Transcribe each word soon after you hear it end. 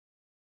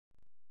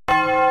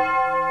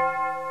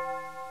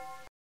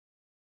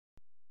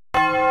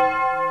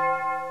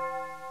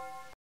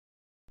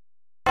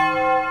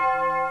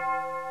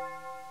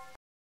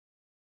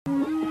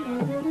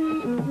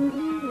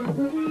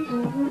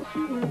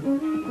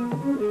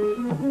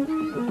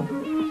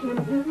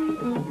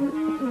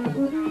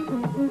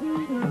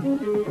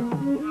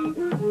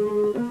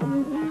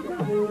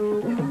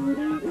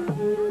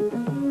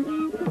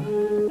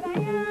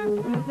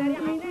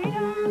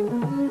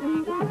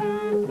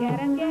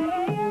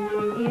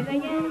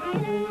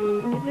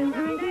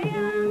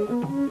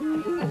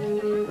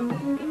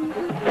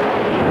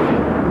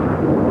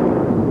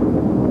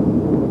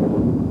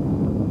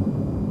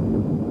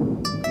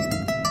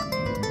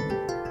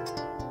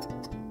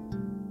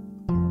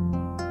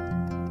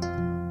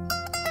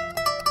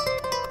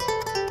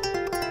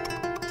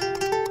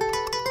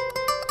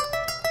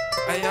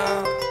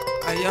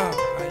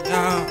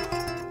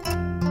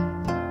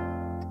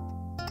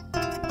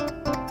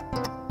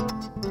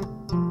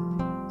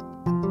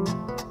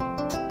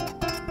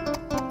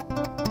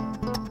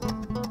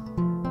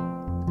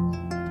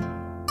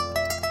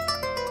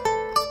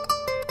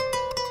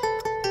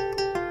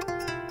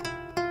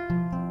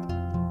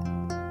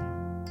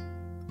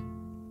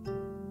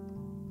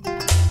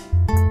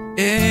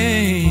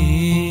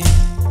Hey,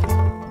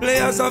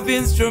 players of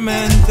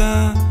instrument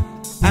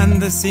and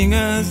the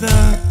singers,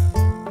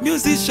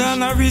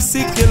 musician, a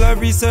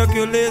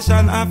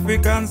recirculation,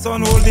 African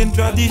son holding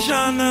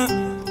tradition.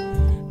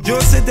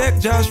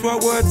 Josedek, Joshua,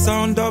 word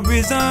sound of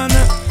reason,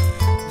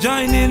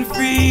 joining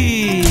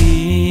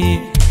free.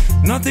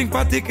 Nothing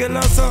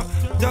particular, so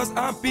just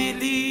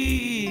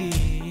happily.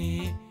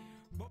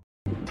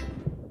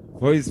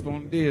 For his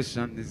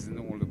foundation is in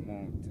all the mountains.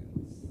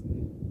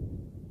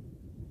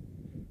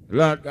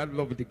 Lord God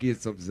loved the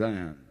gates of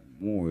Zion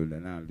more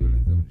than all the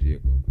lands of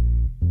Jacob.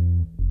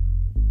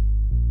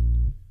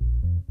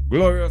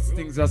 Glorious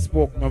things are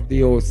spoken of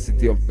the old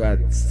city of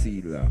God,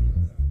 Selah.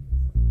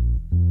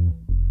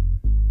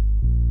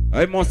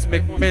 I must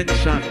make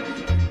mention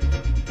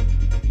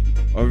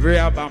of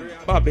Rahab and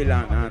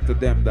Babylon, and to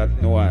them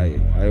that know I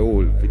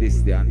hold for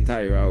this the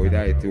entire with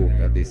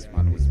Etiópia. This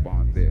man was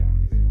born there.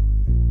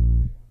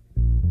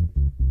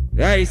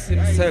 Christ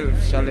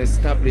himself shall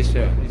establish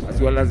her, as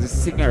well as the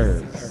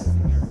singers,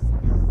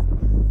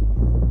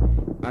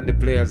 and the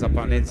players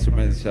upon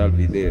instruments shall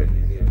be there.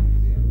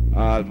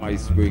 All my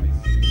springs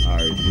are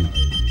here.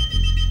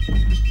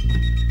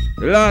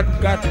 Lord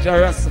God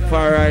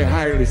Rastafari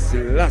Haile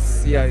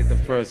Selassie the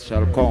first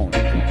shall count,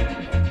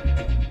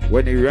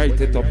 when he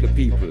writeth of the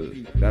people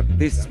that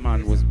this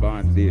man was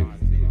born there.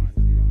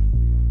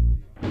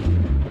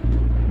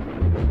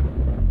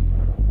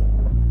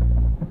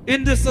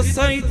 In the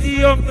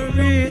society of the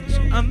rich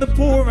and the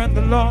poor and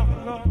the law.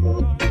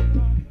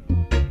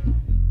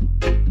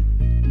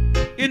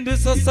 In the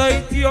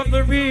society of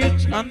the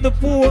rich and the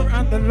poor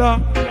and the law.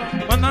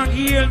 When I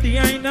hear the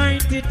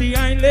I-90, the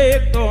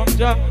I-Lake,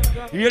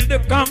 hear the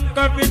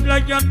conquering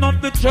lion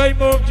of the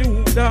tribe of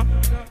Judah.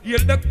 Hear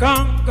the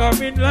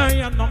conquering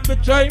lion of the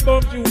tribe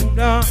of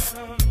Judah.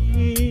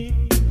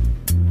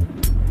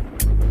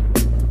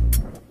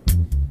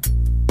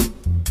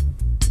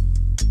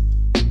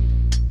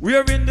 We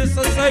are in the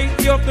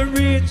society of the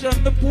rich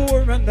and the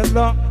poor and the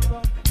law.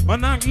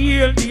 When I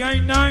hear the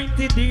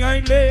I-90, the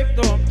I-Lake,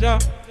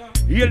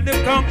 hear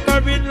the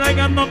conquering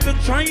lion of the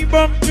tribe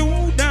of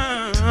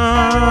Judah.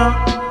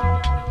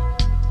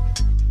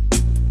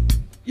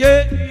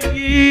 Yeah.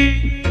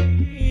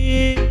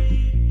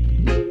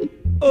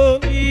 Oh,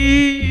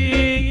 yeah.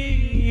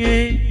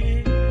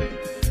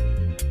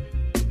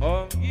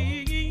 Oh,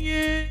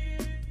 yeah.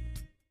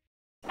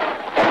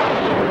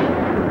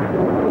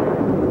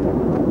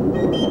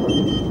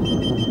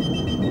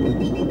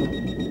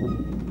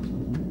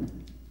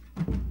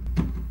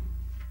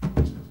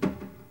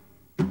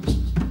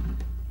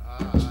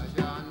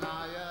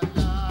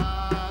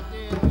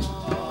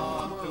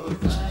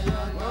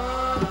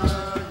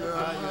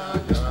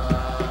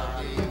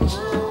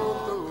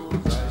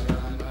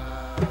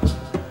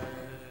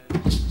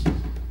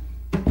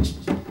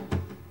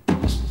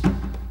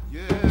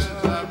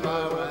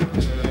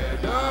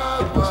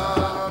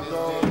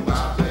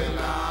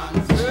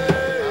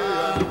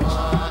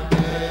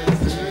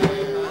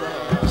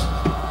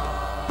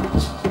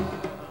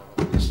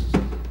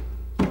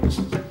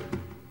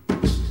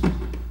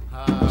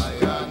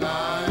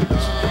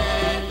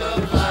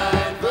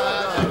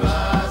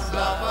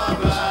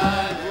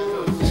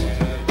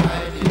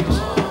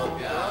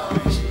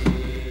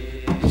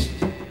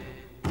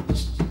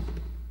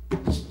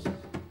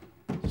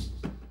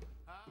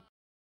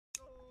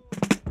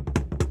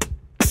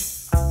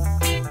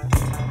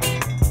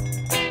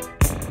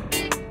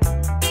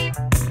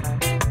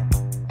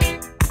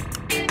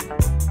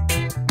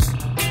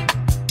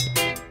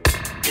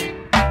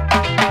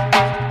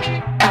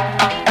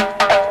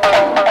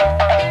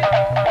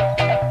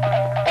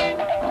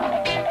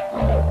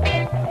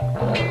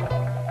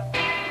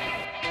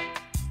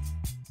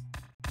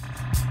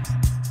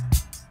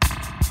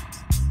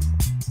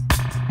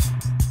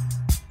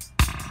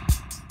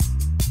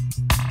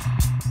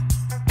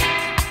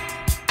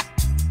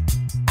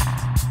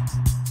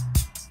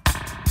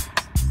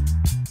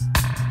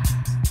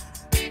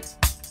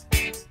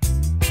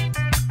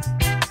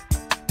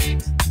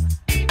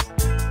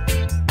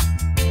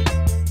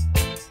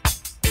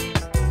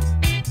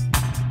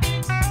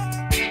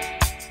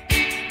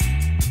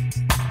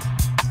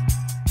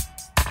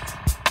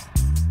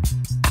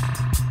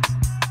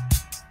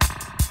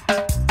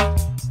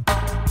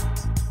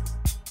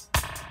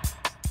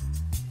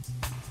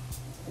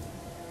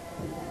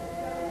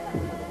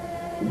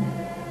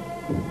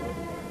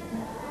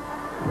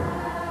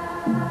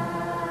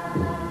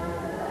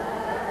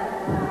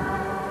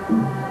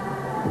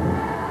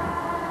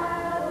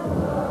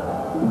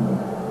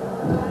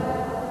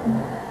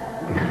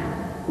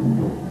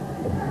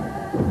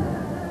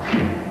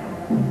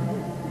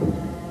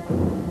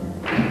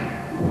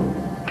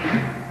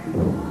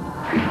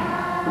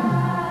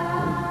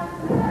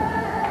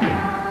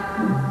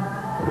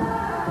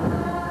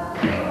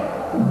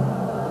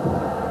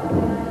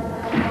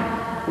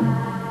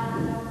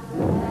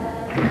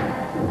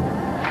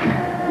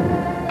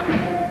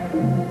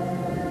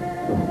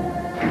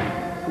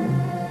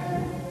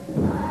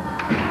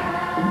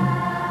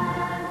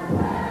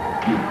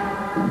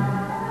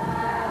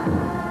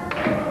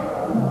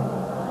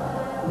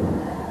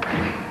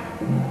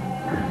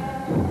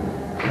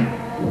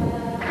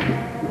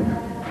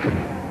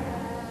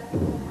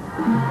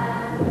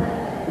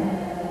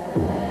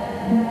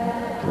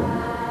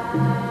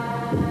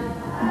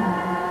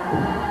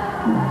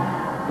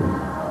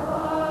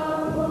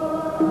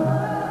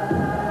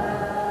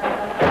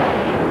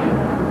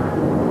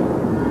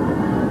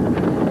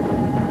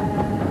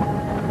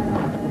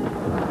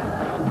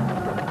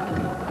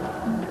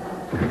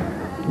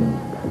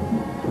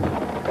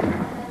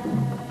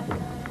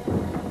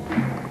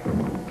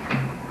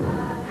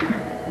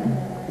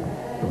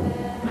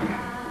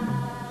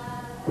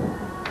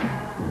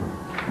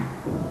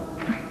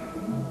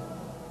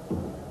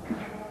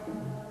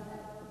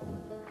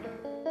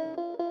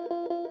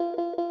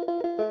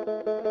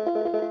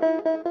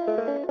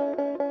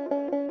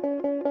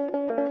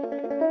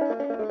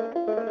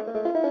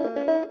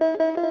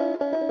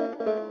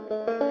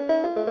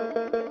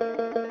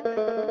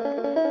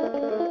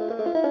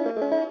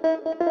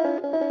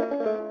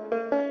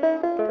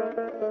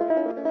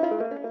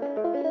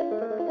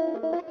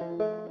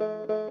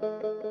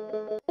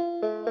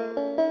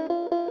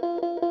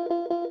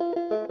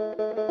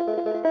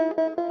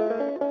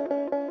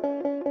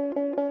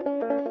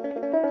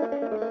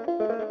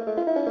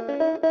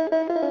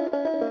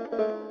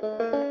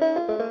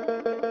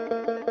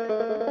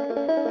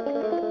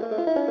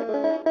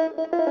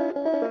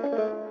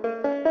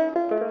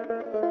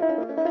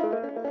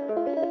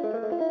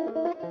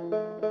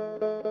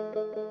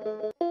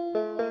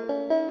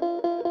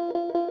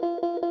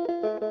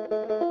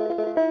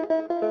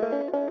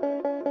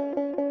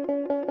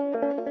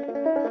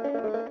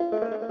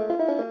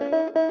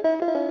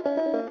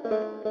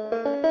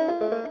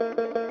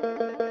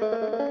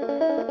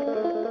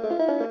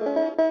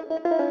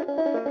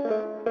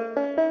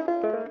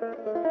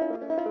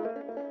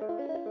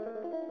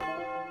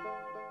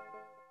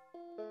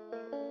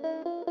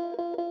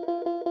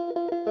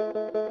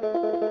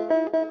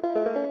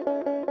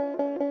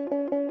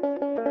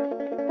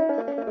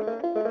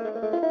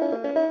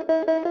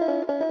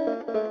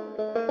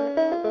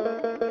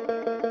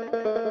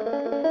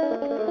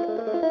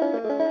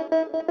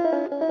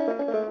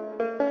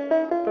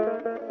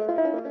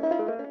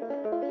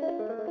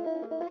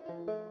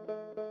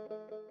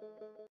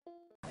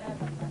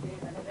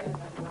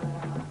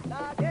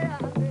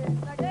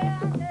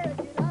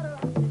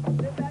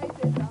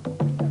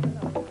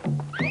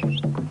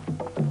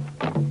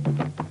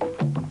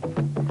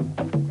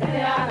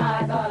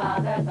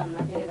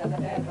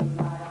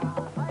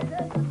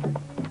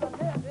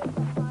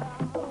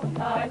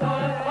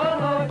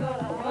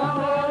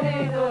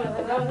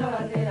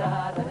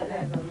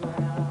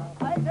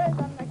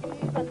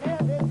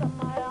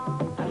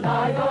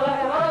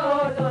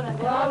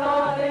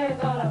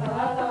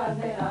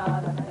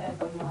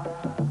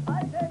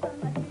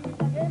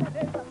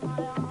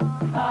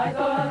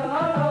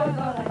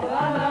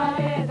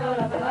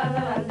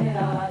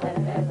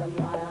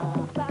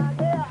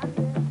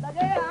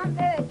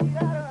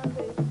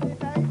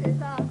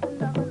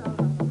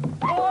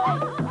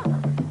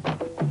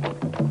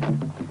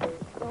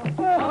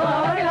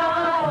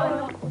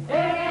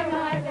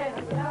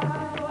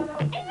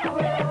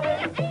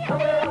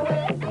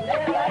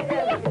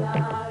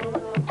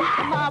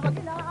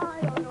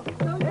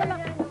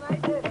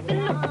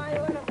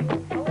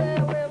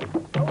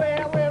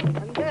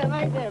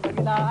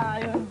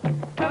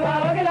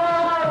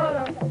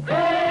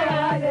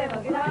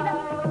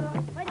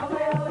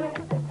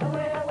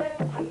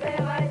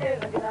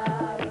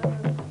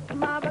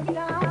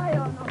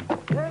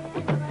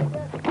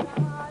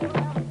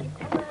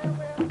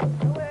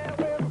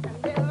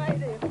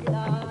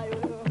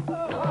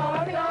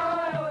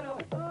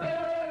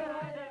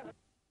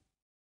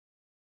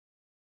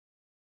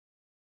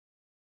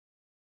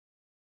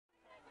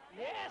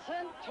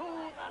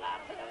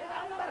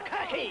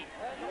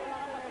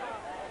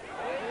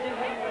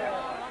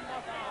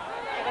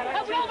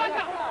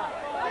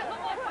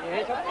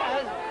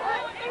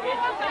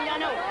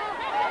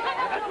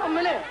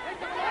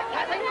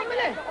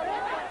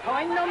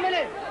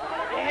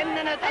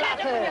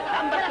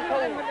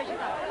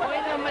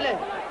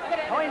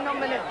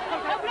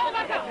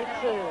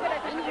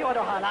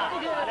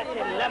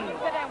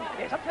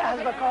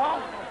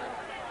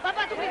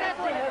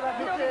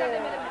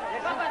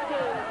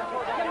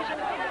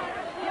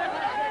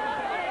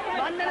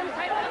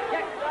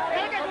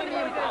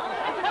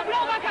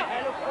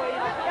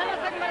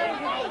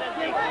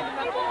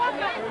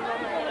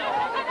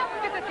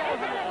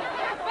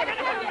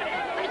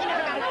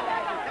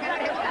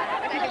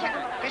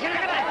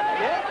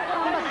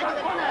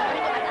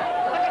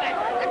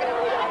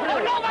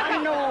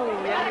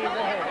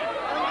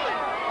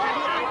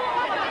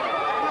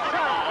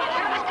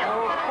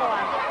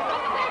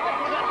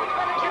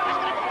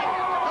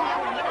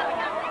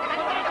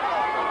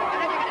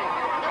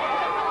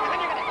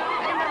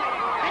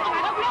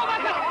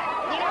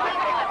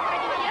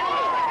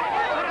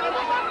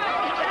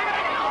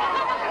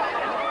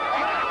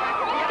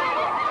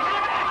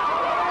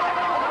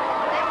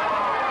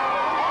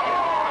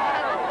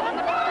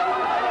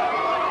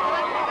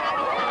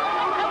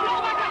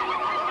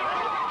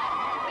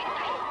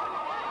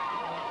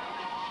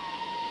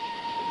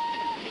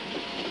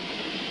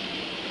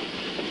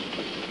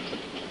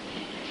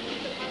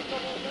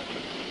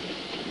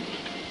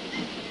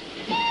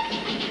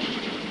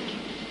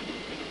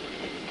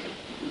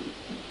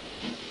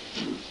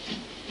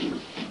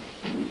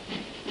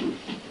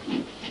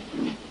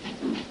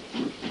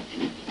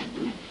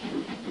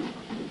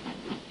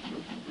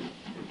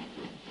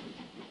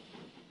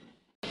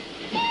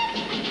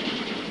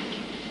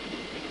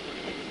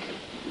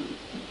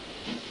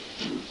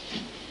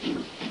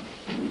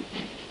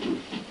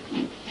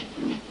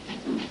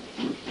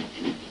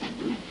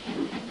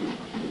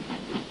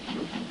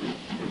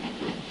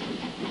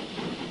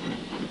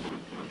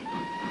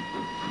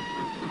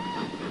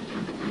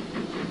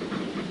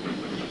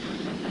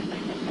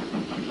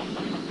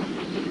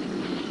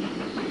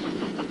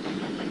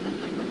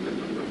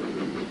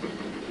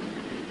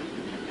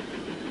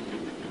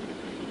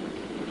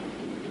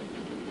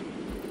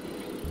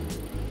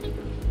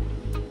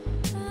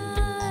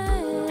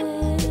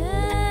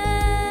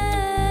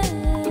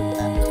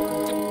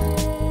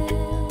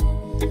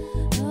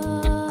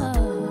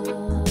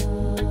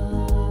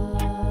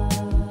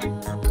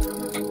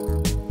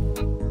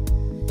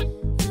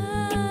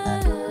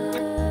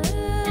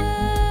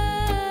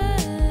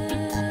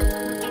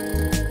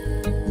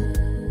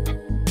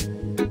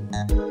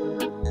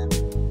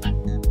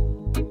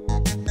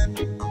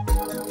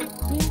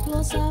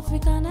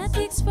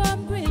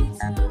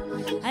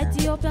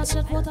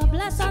 of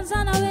blessings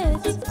on our way.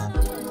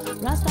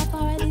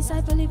 Rastafari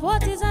disciple,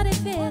 devotees are the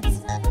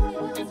faith.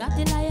 Got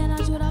the lion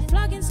and Judah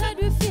flag inside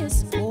we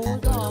face.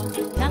 Hold on,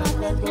 cannot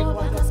let go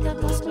and has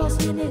kept us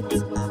closely knit.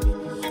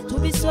 To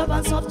be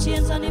servants of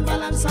chains and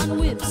imbalance and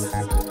whips.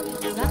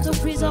 Got to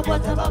freeze up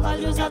whatever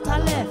values that are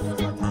left.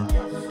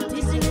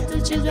 Teaching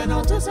little children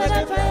how to say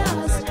their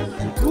prayers.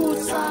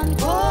 Roots and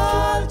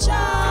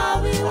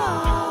culture we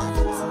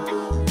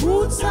want.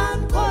 Roots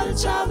and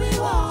culture we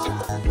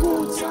want.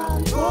 Roots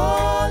and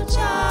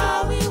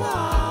culture we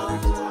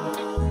want.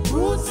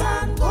 Roots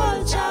and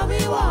culture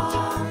we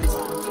want.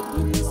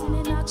 Been missing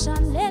in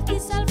action lately,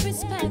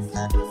 self-respect.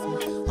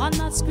 On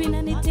that screen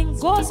anything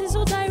goes is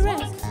who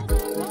direct.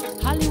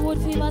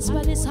 Hollywood fever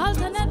spread this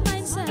alternate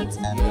mindset.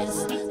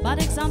 Yes, bad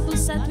example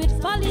set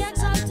with folly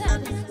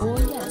exalted. Oh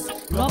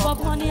yes, love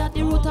of money at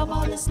the root of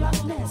all this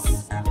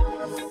slackness.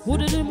 Who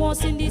do the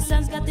most in this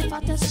sense get the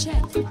fattest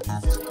check?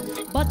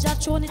 But Jah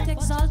throne it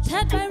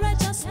exalted by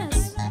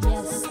righteousness.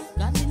 Yes,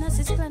 godliness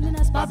is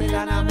cleanliness,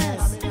 Babylon a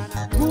mess.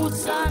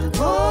 Roots and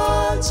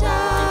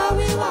culture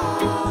we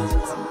want.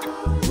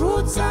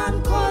 Roots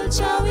and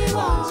culture we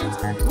want.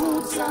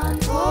 Roots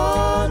and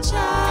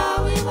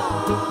culture we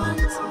want.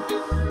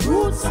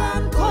 Roots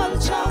and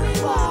culture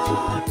we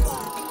want.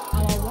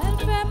 Our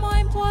welfare more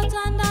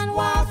important than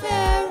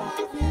warfare.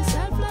 Being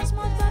selfless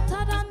more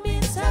better than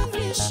being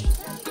selfish.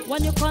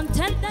 When you're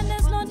content, then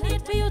there's no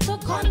need for you to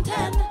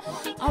contend.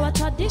 Our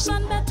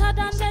tradition better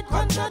than that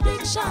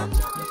contradiction.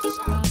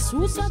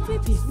 Grassroots that we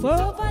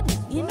prefer over the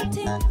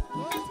in-thing.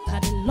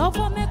 Cause the love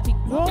will make we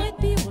grow it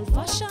be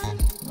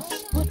old-fashioned.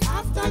 Good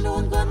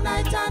afternoon, good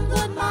night and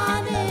good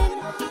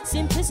morning.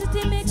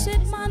 Simplicity makes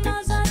with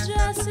manners and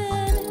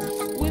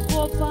dressing. We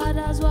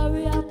forefathers,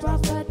 warrior,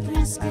 prophet,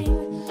 priest,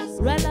 king.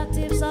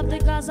 Relatives of the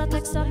gods that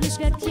established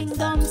great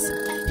kingdoms.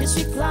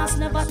 History class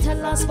never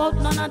tell us about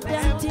none of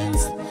them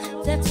things.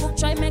 Textbook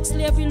try make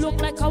slavery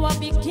look like our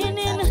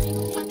beginning.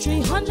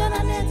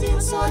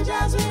 318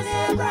 soldiers with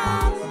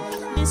Abraham.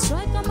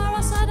 Destroy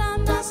Gomorrah,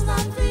 Saddam, that's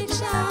not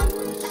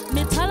fiction.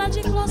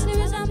 Mythology closely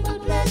resemble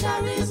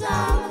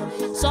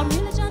plagiarism. Some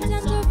religion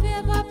tend to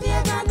favor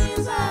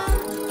paganism.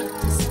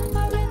 To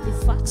separate the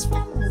facts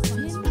from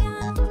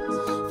opinion.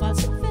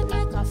 Falsified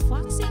like a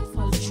fox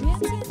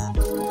infiltrating.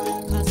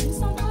 Causing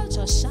some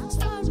culture shocks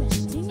for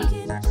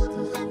thinking.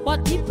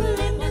 But people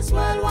in this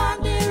world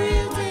want the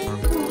real thing.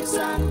 Roots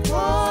and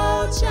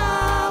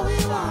culture we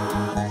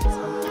want.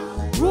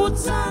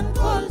 Roots and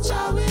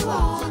culture we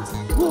want.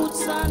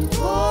 Roots and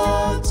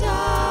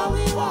culture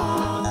we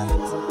want.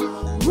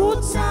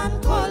 Roots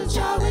and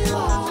culture we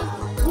want.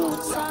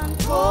 Roots and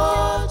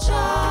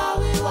culture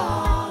we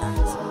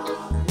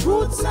want.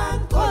 Roots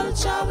and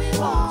culture we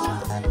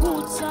want.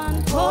 Roots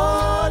and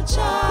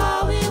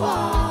culture we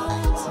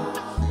want.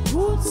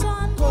 Roots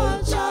and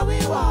culture we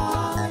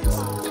want.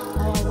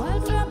 Our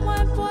welfare more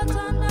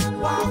important than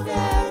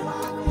warfare.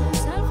 Being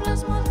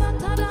selfless more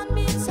better than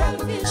being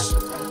selfish.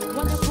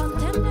 When you're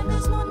content, then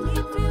there's no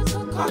need for you to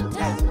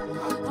contend.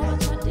 Our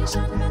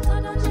tradition better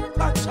than the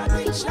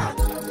contradiction.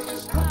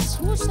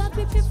 Grassroots that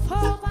we prefer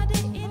over the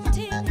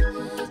in-thing.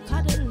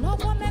 Cause the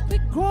love will make we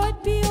grow it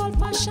be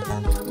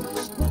old-fashioned.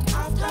 Good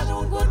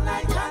afternoon, good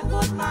night and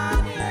good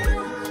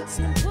morning.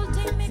 Simple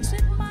thing mixed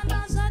with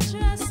manners and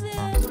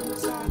dressing.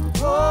 Roots and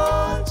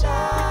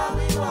culture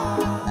we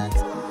want.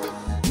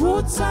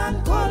 Roots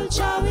and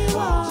culture we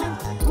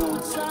want.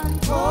 Roots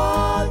and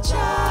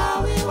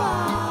culture we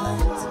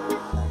want.